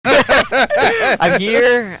I'm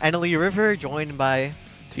here, Annalie River, joined by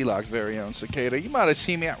T-Log's very own Cicada. You might have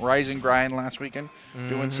seen me at Rise and Grind last weekend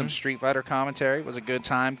doing some Street Fighter commentary. It was a good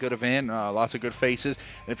time, good event, lots of good faces.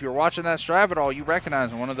 And if you were watching that strive at all, you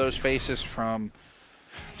recognize one of those faces from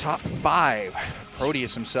top 5,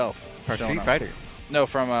 Proteus himself. from Street Fighter. No,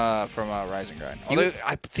 from Rise and Grind. Although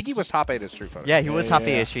I think he was top 8 at Street Fighter. Yeah, he was top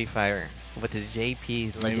 8 at Street Fighter with his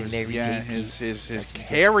JP's legendary JP. his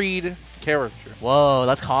carried character. Whoa,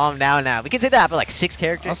 let's calm down now. We can say that for like 6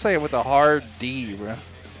 characters. I'll say it with a hard D, bro.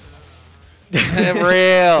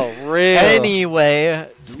 real. Anyway,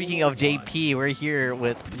 speaking of JP, we're here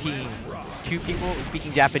with team 2 people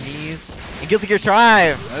speaking Japanese and Guilty Gear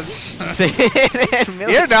Strive.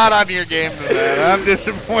 You're not on your game tonight. I'm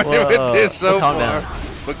disappointed with this so far.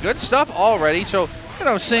 But good stuff already. So, you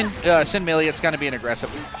know, Sin Millia, it's going to be an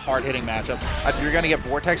aggressive, hard-hitting matchup. You're going to get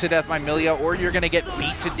Vortex to death by Millia, or you're going to get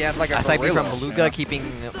beat to death like a Aside gorilla. from Beluga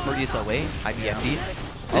keeping Proteus away, IBFD.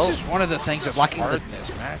 This is one of the things that's blocking hard in this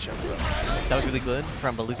matchup, though. That was really good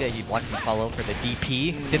from Beluga. He blocked the follow for the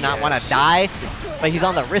DP. Did not want to die, but he's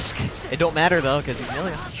on the risk. It don't matter, though, because he's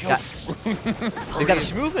Millia. He's got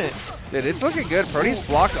his movement. Dude, it's looking good. Proteus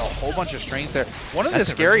blocked a whole bunch of strings there. One of the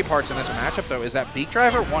scary parts in this matchup, though, is that Beak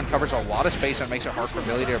Driver, 1, covers a lot of space and makes it hard for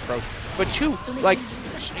Millia to approach. But 2, like,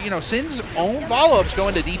 you know, Sin's own follow-ups go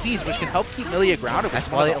into DPs, which can help keep Millia grounded.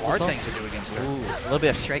 That's one of the hard things to do against her. Ooh, a little bit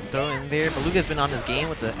of strike throw in there. Beluga's been on his game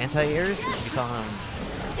with the anti-airs. We saw him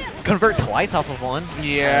convert twice off of one.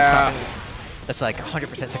 Yeah. That's like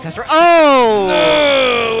 100% success rate. Oh!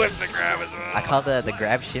 No! With the grab as well. I call that the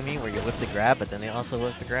grab shimmy, where you lift the grab, but then they also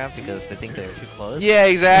lift the grab because they think they're too close. Yeah,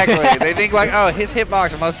 exactly. They think like, oh, his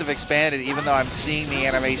hitbox must have expanded, even though I'm seeing the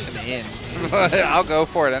animation in. I'll go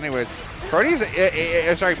for it anyways. Proteus,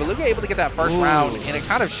 Beluga able to get that first round in a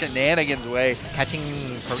kind of shenanigans way. Catching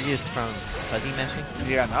Proteus from fuzzy meshing.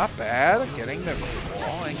 Yeah, not bad. Getting the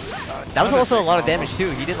falling. That was also a lot of damage too.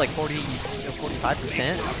 He did like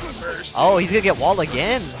 45%. Oh, he's gonna get walled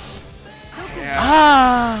again. Yeah.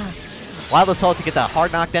 Ah! Wild Assault to get that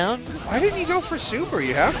hard knockdown. Why didn't you go for super?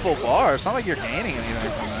 You have full bar. It's not like you're gaining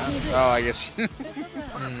anything from that. Oh, I guess.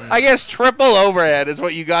 I guess triple overhead is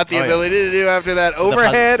what you got the ability to do after that.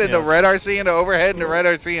 Overhead into red RC into overhead into red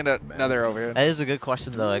RC into another overhead. That is a good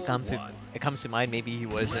question though. It comes to mind. Maybe he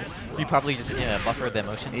wasn't. He probably just buffered the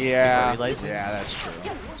emotion. Yeah. Yeah, that's true.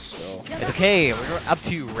 Still. It's okay. We're up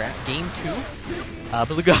to game 2.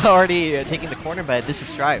 Beluga already taking the corner, but this is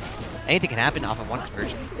Strive. Anything can happen off of 1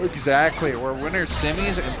 conversion. Exactly. We're winner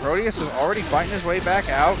semis, and Proteus is already fighting his way back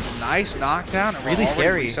out. Nice knockdown. And really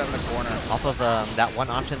scary. Reset in the corner. Off of that one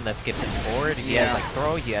option that skips him forward. He has like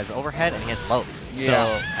throw, he has overhead, and he has low. Yeah.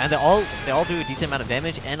 So, and they all do a decent amount of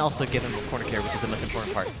damage, and also give him corner care, which is the most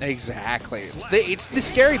important part. Exactly. It's the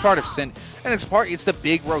scary part of Sin, and it's the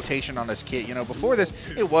big rotation on this kit. You know, before this,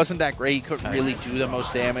 it wasn't that great. He couldn't really do the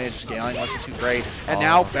most damage. Scaling wasn't too great, and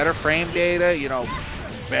now better frame data. You know,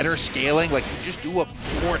 better scaling. Like, you just do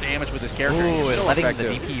more damage with this character. Ooh, so letting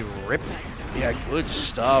effective. the DP rip. Yeah, good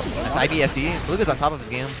stuff. That's IBFD. Beluga's on top of his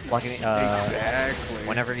game, blocking exactly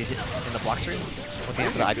whenever he's in the block strings. Looking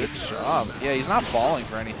for the IBFD. Good job. Yeah, he's not falling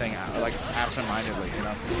for anything like absent-mindedly. You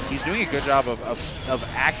know, he's doing a good job of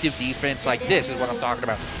active defense. Like this is what I'm talking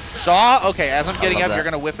about. Saw. Okay, as I'm getting up, you're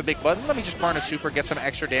gonna whiff a big button. Let me just burn a super, get some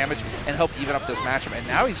extra damage, and help even up this matchup. And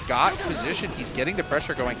now he's got position. He's getting the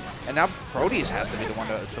pressure going, and now Proteus has to be the one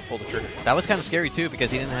to pull the trigger. That was kind of scary too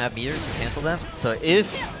because he didn't have meter to cancel them. So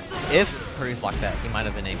if Proteus blocked that, he might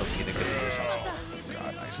have been able to get a good position.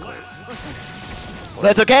 God, nice clear.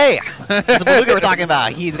 That's okay. That's Beluga we're talking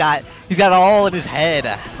about. He's got all in his head.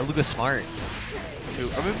 Beluga's smart.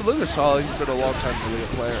 I mean, Beluga's solid. He's been a long-time Millia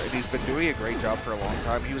player, and he's been doing a great job for a long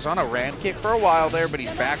time. He was on a ram kick for a while there, but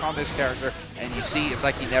he's back on this character, and you see it's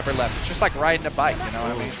like he never left. It's just like riding a bike, you know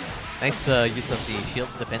what I mean? Nice use of the shield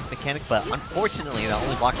defense mechanic, but unfortunately that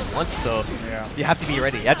only blocks him once, so you have to be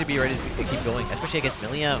ready. You have to be ready to keep going, especially against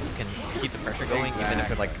Millia, who can keep the pressure going even if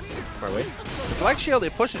they're like far away. The flex shield,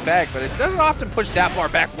 it pushes back, but it doesn't often push that far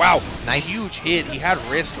back. Wow, nice. Huge hit. He had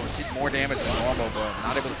risk, or did more damage than normal, but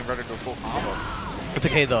not able to convert it to a full combo. It's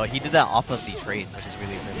okay though. He did that off of the trade, which is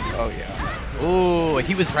really impressive. Oh yeah. Ooh,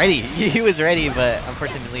 he was ready. He was ready, but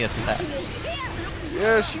unfortunately Millia's too fast.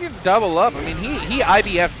 Yeah, she can double up. I mean, he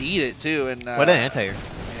IBF'd it too, and what an anti-air.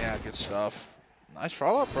 Yeah, good stuff. Nice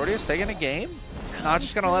follow-up. Proteus taking a game. Not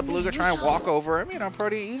just gonna let Beluga try and walk over him. You know,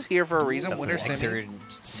 Proteus, he's here for a reason. Winner Sin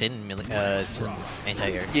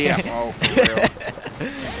anti-air. Yeah. Oh, for real.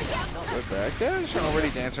 Good back dash. Already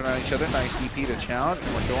dancing on each other. Nice DP to challenge.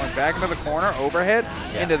 And we're going back into the corner, overhead,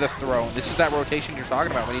 into the throne. This is that rotation you're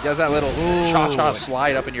talking about. When he does that little cha-cha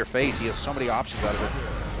slide up in your face, he has so many options out of it.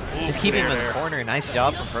 Just keeping him in the corner. Nice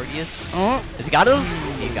job from Proteus. Has he got those?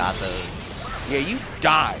 He got those. Yeah, you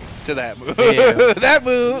die to that move. Yeah. That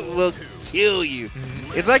move will kill you.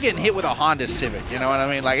 It's like getting hit with a Honda Civic. You know what I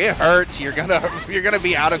mean? Like, it hurts. You're gonna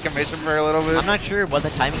be out of commission for a little bit. I'm not sure what the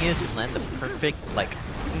timing is to land the perfect like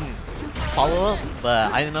follow up,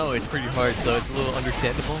 but I don't know. It's pretty hard, so it's a little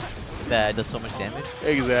understandable that it does so much damage.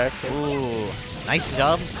 Exactly. Ooh, nice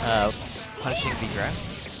job punishing the grab.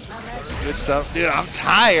 Good stuff. Dude, I'm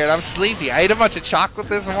tired. I'm sleepy. I ate a bunch of chocolate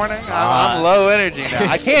this morning. I'm low energy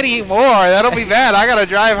now. I can't eat more. That'll be bad. I got to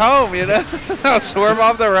drive home, you know? I'll swerve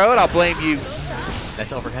off the road. I'll blame you.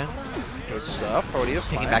 Nice overhead. Good stuff. Proteus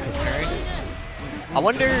taking back his turn. I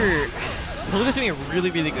wonder... Beluga's doing a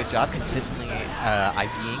really, really good job consistently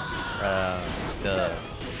IVing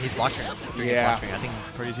his block string. Yeah. I think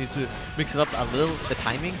Proteus needs to mix it up a little, the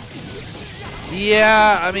timing.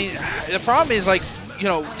 Yeah, I mean, the problem is, like, you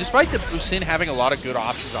know, despite the Sin having a lot of good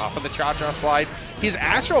options off of the Cha-Cha slide, his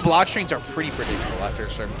actual block strings are pretty predictable after a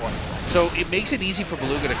certain point. So it makes it easy for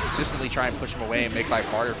Beluga to consistently try and push him away and make life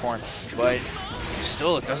harder for him. But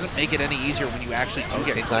still, it doesn't make it any easier when you actually do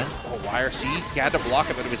get clipped. Oh, YRC, he had to block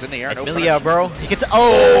it, but it was in the air. It's Millia, bro. He gets...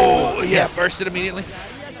 Oh! Yeah, Yes. bursted immediately.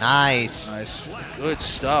 Nice. Nice. Good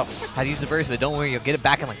stuff. Had to use the burst, but don't worry, you'll get it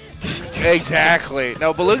back in like 2 Exactly.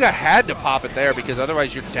 No, Beluga had to pop it there because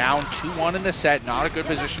otherwise you're down 2-1 in the set. Not a good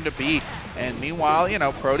position to be. And meanwhile, you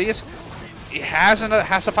know, Proteus has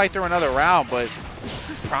to fight through another round, but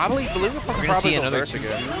probably Beluga We're going to see another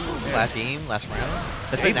last game, last round.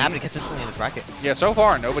 That's been happening consistently in this bracket. Yeah, so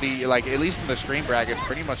far nobody, like, at least in the stream brackets,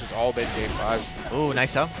 pretty much has all been game 5. Oh,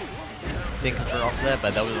 nice job. Didn't convert off of that,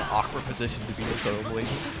 but that was an awkward position to be in, so avoid.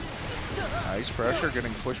 Nice pressure,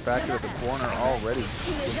 getting pushed back into the corner already.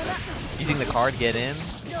 Using the card to get in.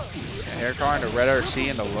 Air card into Red RC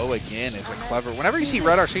into low again is a clever. Whenever you see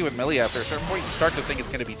Red RC with Millia, after a certain point, you start to think it's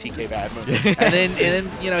going to be TK bad move. and then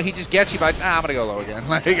you know, he just gets you by, nah, I'm going to go low again.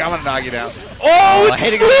 Like, I'm going to knock you down. Oh, it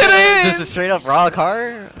slid in! Just a straight up raw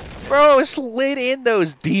card? Bro, it slid in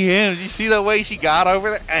those DMs. You see the way she got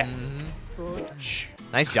over there?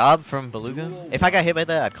 Nice job from Beluga. If I got hit by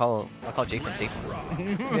that, I'll call Jake from safety.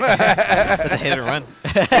 That's a hit and run.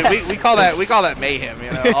 Yeah, we call that mayhem,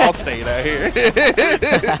 you know. All state out here.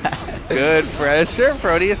 Good pressure.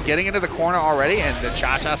 Proteus getting into the corner already, and the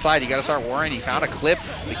Cha-Cha slide. You got to start worrying. He found a clip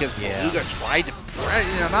because Beluga tried to.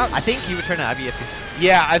 I think he was trying to IBF.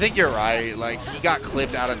 Yeah, I think you're right. Like, he got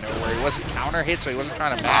clipped out of nowhere. He wasn't counter hit, so he wasn't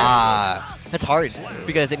trying to match. That's hard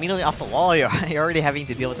because immediately off the wall, you're already having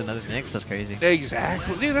to deal with another mix. That's crazy.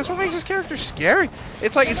 Exactly. Dude, that's what makes this character scary.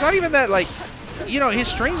 It's like, it's not even that, like, you know, his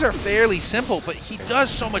strings are fairly simple, but he does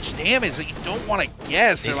so much damage that you don't want to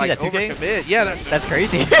guess or, like, overcommit. Yeah, that's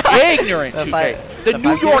crazy. Ignorant, 2K. The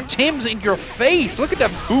New York Tim's in your face. Look at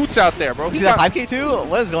them boots out there, bro. You see that 5K too?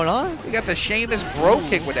 What is going on? You got the Sheamus bro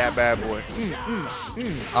kick with that bad boy.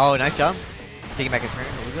 Oh, nice job. Taking back his turn.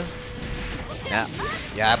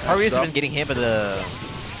 Yeah, Proteus has been getting hit by the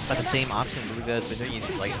same option Beluga has been doing.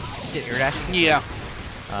 He's like, is it air dashing? Yeah.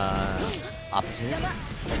 Opposite.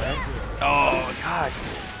 Oh God.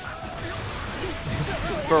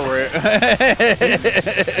 For real.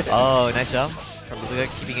 Oh, nice job from Beluga,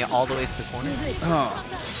 keeping it all the way to the corner.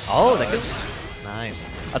 Oh, that goes nice.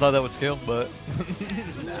 I thought that would scale, but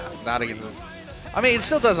nah, not against this. I mean, it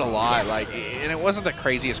still does a lot. Like, and it wasn't the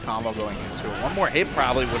craziest combo going into it. One more hit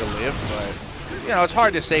probably would have lived, but. You know, it's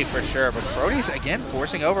hard to say for sure, but Proteus, again,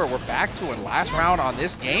 forcing over. We're back to a last round on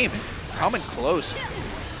this game. Coming close.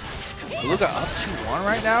 Beluga up 2-1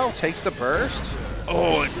 right now. Takes the burst.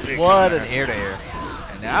 Oh, and big what an air-to-air.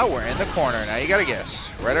 And now we're in the corner. Now you got to guess.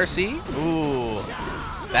 Red RC? Ooh.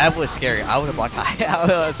 That was scary. I would have blocked high. I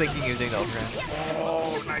was thinking he was doing the overhand.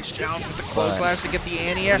 Oh, nice challenge with the close slash to get the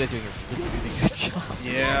anti-air. You guys doing a really, really good job.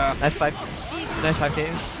 Yeah. Nice 5K.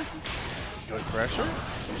 Good pressure.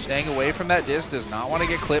 Staying away from that disc, does not want to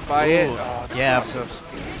get clipped by it. Oh, yeah,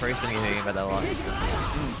 Proteus been getting hit by that a lot.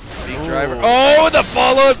 Big driver. Oh, the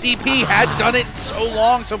follow-up DP had done it so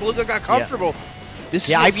long, so Beluga got comfortable.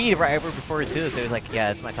 I beat it right before it too, so it was like, yeah,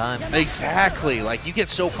 it's my time. Exactly. Like, you get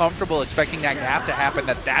so comfortable expecting that gap to happen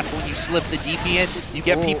that's when you slip the DP in. You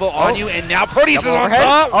get people on you, and now Proteus is on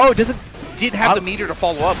top. Oh, didn't have the meter to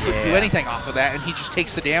follow up, couldn't do anything off of that, and he just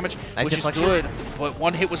takes the damage, which is good. But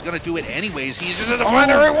one hit was going to do it anyways. He just doesn't find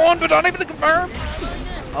the right one, but unable to confirm.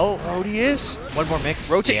 Oh, Proteus. One more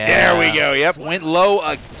mix. Rotate. Yeah. There we go. Yep. Went low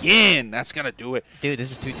again. That's going to do it. Dude,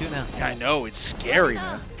 this is 2-2 now. Yeah, I know. It's scary,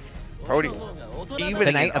 man. Proteus. Even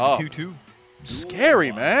the night of 2-2.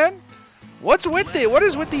 Scary, man. What's with it? What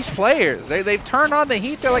is with these players? They've turned on the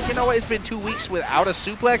heat. They're like, you know what? It's been 2 weeks without a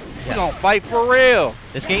suplex. We're going to fight for real.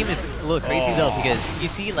 This game is a little crazy, though, because you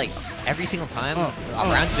see, like, every single time a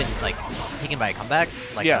round's been, like, taken by a comeback,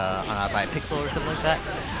 like by a pixel or something like that.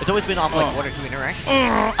 It's always been off, like, 1 or 2 interactions.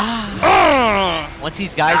 Once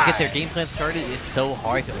these guys get their game plan started, it's so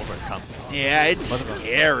hard to overcome. Yeah, it's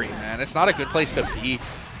scary, man. It's not a good place to be.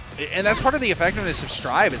 And that's part of the effectiveness of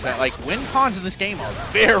Strive is that, like, win cons in this game are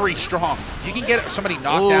very strong. You can get somebody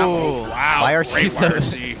knocked down. Oh, wow. YRC's great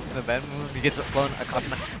YRC. The bad move. He gets blown across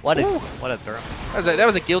the map. What a throw. That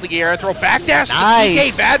was a Guilty Gear throw. Backdash.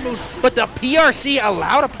 Nice. TK, bad move. But the PRC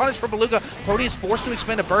allowed a punish for Beluga. Proteus forced to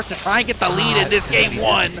expend a burst to try and get the lead in this game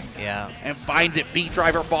 1. Yeah. And finds it. Beat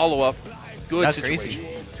driver follow-up. Good That's situation.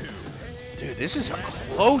 Crazy. Dude, this is a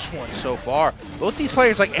close one so far. Both these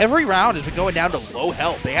players, like, every round has been going down to low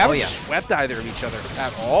health. They haven't swept either of each other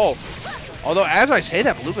at all. Although, as I say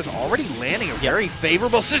that, Beluga's already landing a very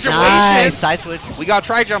favorable situation. Nice. Side switch. We got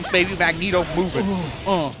tri-jumps, baby. Magneto moving.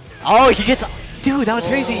 Oh, he gets... Dude, that was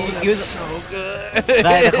crazy. He was so good.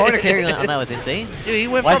 The corner carry on that was insane. Dude, he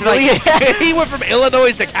went from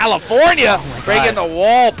Illinois to California, breaking the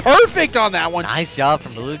wall. Perfect on that one. Nice job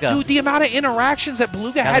from Beluga. Dude, the amount of interactions that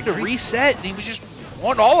Beluga had to reset, and he was just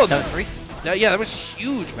won all of them. That was 3? Yeah, that was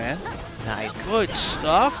huge, man. Nice. Good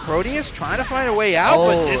stuff. Proteus trying to find a way out,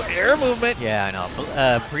 but this air movement. Yeah, I know.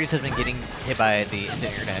 Proteus has been getting hit by the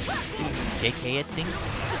instant air dash. JK, I think?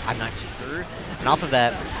 I'm not sure. And off of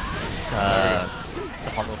that,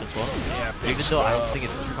 the follow-up as well. Yeah, even though I don't think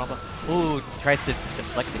it's a true combo. Ooh, tries to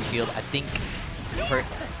deflect the shield. I think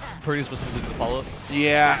Proteus was supposed to do the follow-up.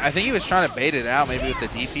 Yeah, I think he was trying to bait it out, maybe with the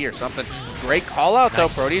DP or something. Great call-out, though.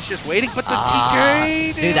 Proteus just waiting, but the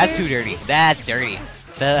TK, dude, that's too dirty. That's dirty.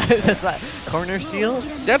 The corner seal?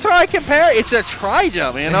 That's how I compare it. It's a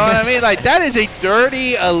tri-jump, you know what I mean? Like, that is a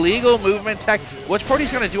dirty, illegal movement tech. What's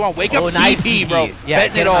Proteus going to do on wake-up nice TP, bro? Yeah,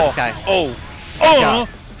 betting it all.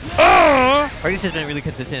 Proteus has been really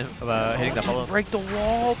consistent about hitting the follow. Break the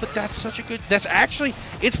wall, but that's such a good... That's actually...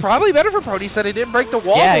 It's probably better for Proteus that he didn't break the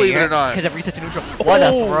wall, believe it or not. Because it resets to neutral. What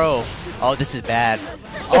a throw. Oh, this is bad.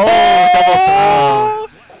 Oh, double throw.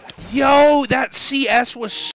 Yo, that CS was